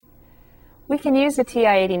We can use the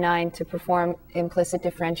TI-89 to perform implicit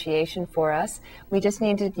differentiation for us. We just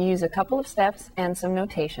need to use a couple of steps and some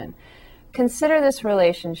notation. Consider this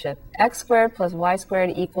relationship. X squared plus y squared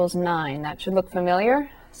equals 9. That should look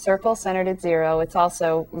familiar. Circle centered at 0. It's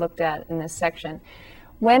also looked at in this section.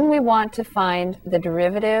 When we want to find the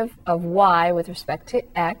derivative of y with respect to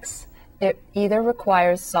x, it either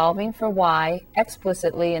requires solving for y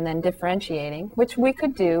explicitly and then differentiating, which we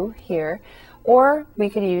could do here, or we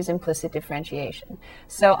could use implicit differentiation.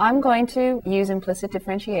 So I'm going to use implicit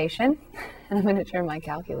differentiation, and I'm going to turn my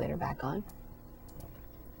calculator back on.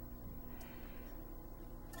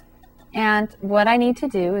 And what I need to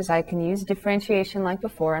do is I can use differentiation like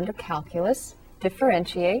before under calculus,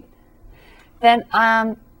 differentiate. Then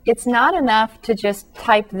it's not enough to just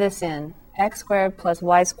type this in, x squared plus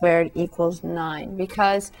y squared equals 9,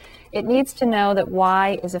 because it needs to know that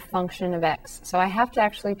y is a function of x. So I have to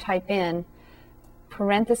actually type in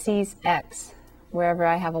parentheses x wherever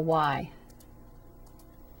I have a y.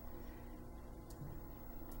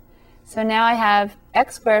 So now I have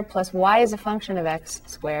x squared plus y is a function of x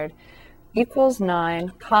squared equals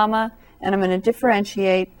 9, comma, and I'm going to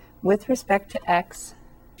differentiate with respect to x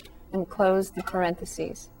and close the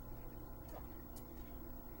parentheses.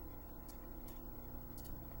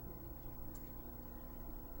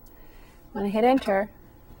 When I hit enter,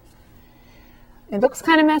 it looks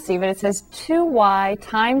kind of messy, but it says 2y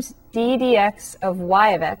times d dx of y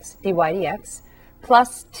of x, dy dx,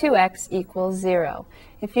 plus 2x equals 0.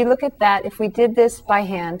 If you look at that, if we did this by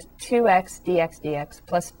hand, 2x dx dx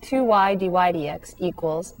plus 2y dy dx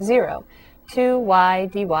equals 0.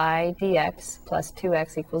 2y dy dx plus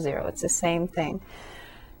 2x equals 0. It's the same thing.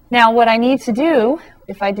 Now what I need to do,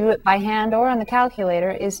 if I do it by hand or on the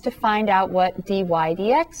calculator, is to find out what dy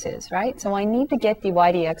dx is, right? So I need to get dy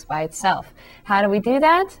dx by itself. How do we do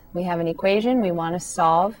that? We have an equation. We want to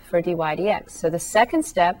solve for dy dx. So the second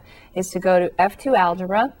step is to go to F2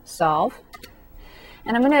 algebra, solve.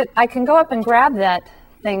 And I can go up and grab that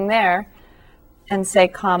thing there and say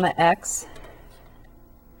comma x.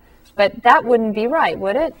 But that wouldn't be right,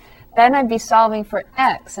 would it? Then I'd be solving for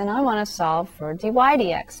x, and I want to solve for dy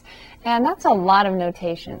dx. And that's a lot of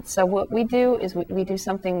notation. So what we do is we do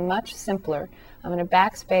something much simpler. I'm going to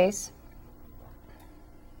backspace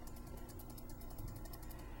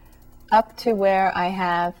up to where I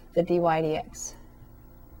have the dy dx.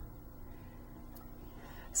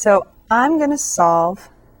 So I'm going to solve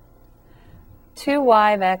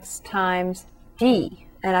 2y of x times d.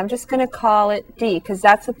 And I'm just going to call it d, because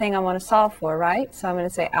that's the thing I want to solve for, right? So I'm going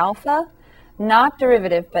to say alpha, not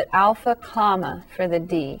derivative, but alpha, comma, for the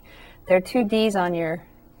d. There are two d's on your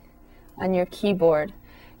keyboard.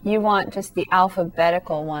 You want just the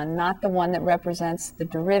alphabetical one, not the one that represents the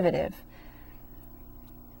derivative.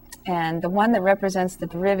 And the one that represents the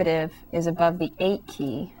derivative is above the 8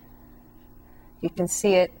 key. You can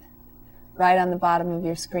see it right on the bottom of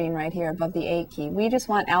your screen right here above the 8 key. We just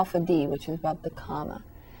want alpha d, which is above the comma.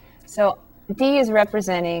 So d is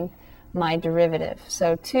representing my derivative.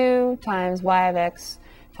 So 2 times y of x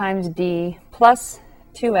times d plus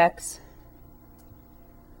 2x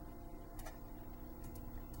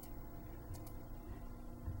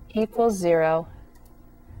equals 0,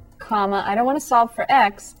 comma, I don't want to solve for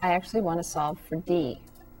x, I actually want to solve for d.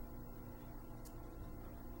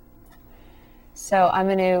 So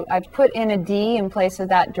I've put in a d in place of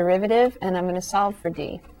that derivative, and I'm going to solve for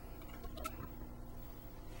d.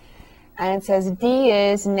 And it says d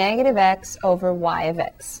is negative x over y of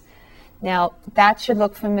x. Now, that should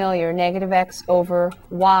look familiar. Negative x over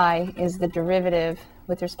y is the derivative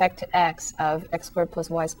with respect to x of x squared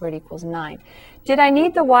plus y squared equals 9. Did I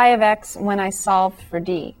need the y of x when I solved for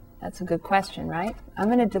d? That's a good question, right? I'm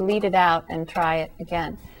going to delete it out and try it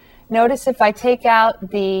again. Notice if I take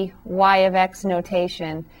out the y of x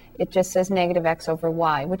notation, it just says negative x over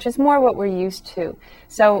y, which is more what we're used to.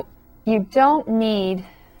 So you don't need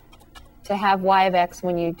to have y of x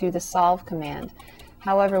when you do the solve command.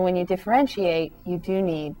 However, when you differentiate, you do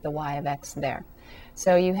need the y of x there.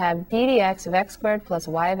 So you have d dx of x squared plus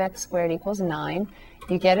y of x squared equals 9.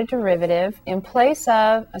 You get a derivative. In place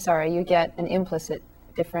of, you get an implicit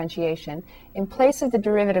differentiation. In place of the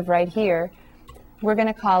derivative right here, we're going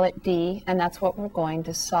to call it d, and that's what we're going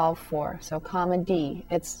to solve for. So comma d.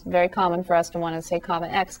 It's very common for us to want to say comma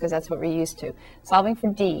x because that's what we're used to. Solving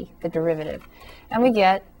for d, the derivative. And we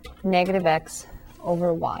get negative x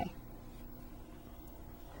over y.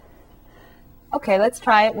 Okay, let's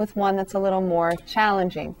try it with one that's a little more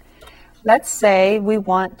challenging. Let's say we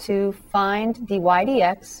want to find dy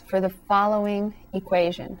dx for the following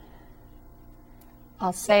equation.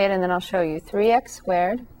 I'll say it and then I'll show you. 3x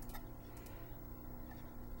squared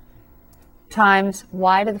times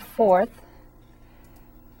y to the fourth,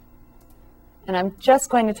 and I'm just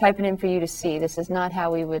going to type it in for you to see. This is not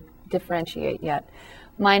how we would differentiate yet.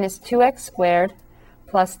 Minus 2x squared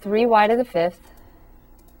plus 3y to the fifth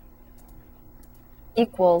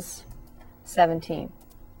equals 17.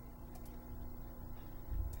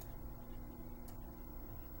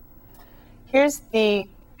 Here's the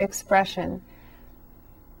expression.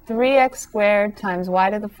 3x squared times y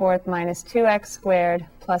to the fourth minus 2x squared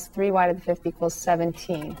plus 3y to the fifth equals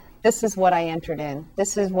 17. This is what I entered in.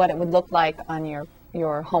 This is what it would look like on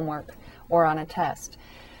your homework or on a test.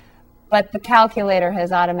 But the calculator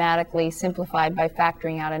has automatically simplified by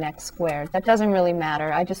factoring out an x squared. That doesn't really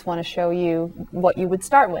matter. I just want to show you what you would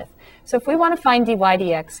start with. So if we want to find dy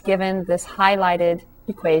dx given this highlighted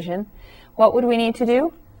equation, what would we need to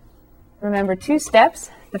do? Remember, two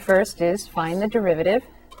steps. The first is find the derivative.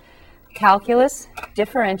 Calculus,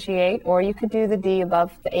 differentiate, or you could do the D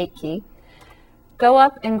above the 8 key. Go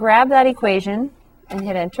up and grab that equation and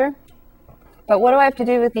hit enter. But what do I have to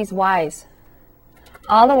do with these y's?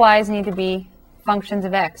 All the y's need to be functions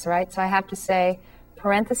of x, right? So I have to say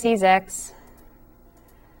parentheses x,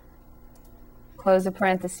 close the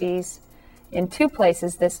parentheses, in two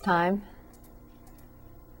places this time.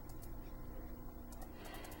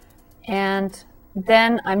 And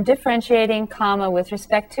then I'm differentiating comma with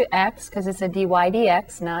respect to x because it's a dy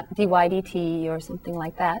dx, not dy dt or something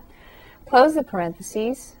like that. Close the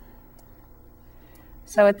parentheses.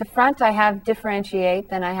 So at the front I have differentiate,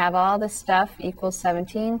 then I have all this stuff equals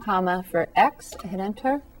 17 comma for x, hit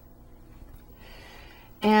enter.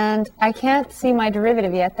 And I can't see my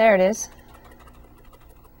derivative yet, there it is.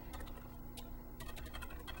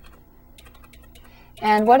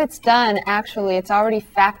 And what it's done, actually, it's already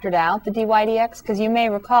factored out the dy dx, because you may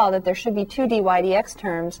recall that there should be two dy dx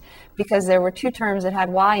terms because there were two terms that had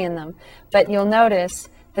y in them. But you'll notice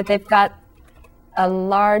that they've got a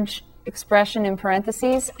large expression in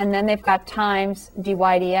parentheses, and then they've got times dy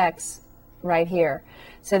dx right here.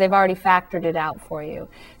 So they've already factored it out for you.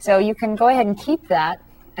 So you can go ahead and keep that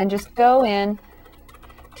and just go in,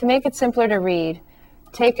 to make it simpler to read,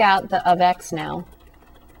 take out the of x now.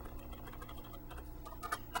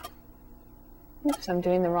 Oops, I'm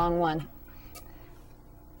doing the wrong one.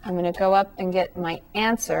 I'm going to go up and get my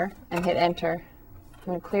answer and hit enter. I'm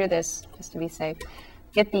going to clear this just to be safe.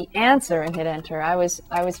 Get the answer and hit enter. I was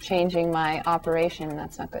changing my operation, and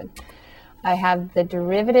that's not good. I have the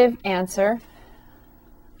derivative answer.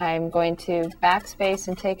 I'm going to backspace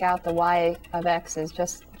and take out the y of x's.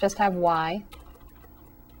 Just have y.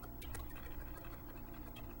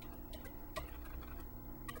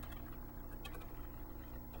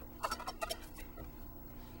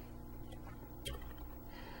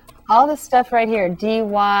 All this stuff right here,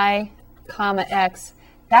 dy comma x,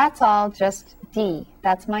 that's all just d.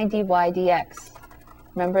 That's my dy dx.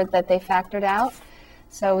 Remember that they factored out?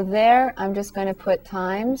 So there, I'm just going to put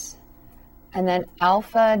times, and then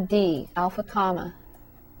alpha d, alpha comma.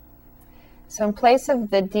 So in place of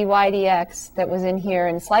the dy dx that was in here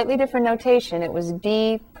in slightly different notation, it was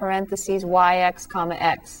d parentheses yx comma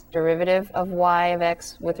x, derivative of y of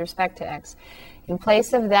x with respect to x. In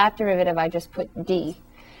place of that derivative, I just put d.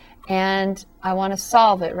 And I want to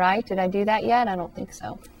solve it, right? Did I do that yet? I don't think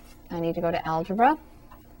so. I need to go to algebra,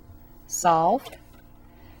 solve,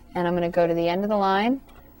 and I'm going to go to the end of the line.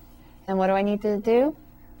 And what do I need to do?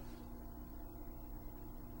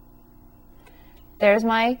 There's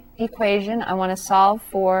my equation. I want to solve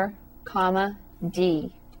for comma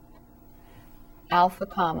d, alpha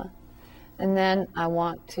comma. And then I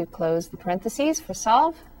want to close the parentheses for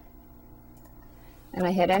solve. And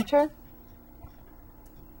I hit enter.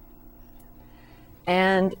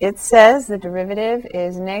 And it says the derivative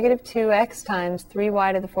is negative 2x times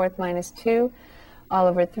 3y to the fourth minus 2 all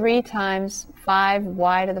over 3 times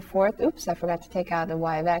 5y to the fourth, oops, I forgot to take out the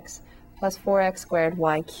y of x, plus 4x squared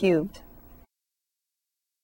y cubed.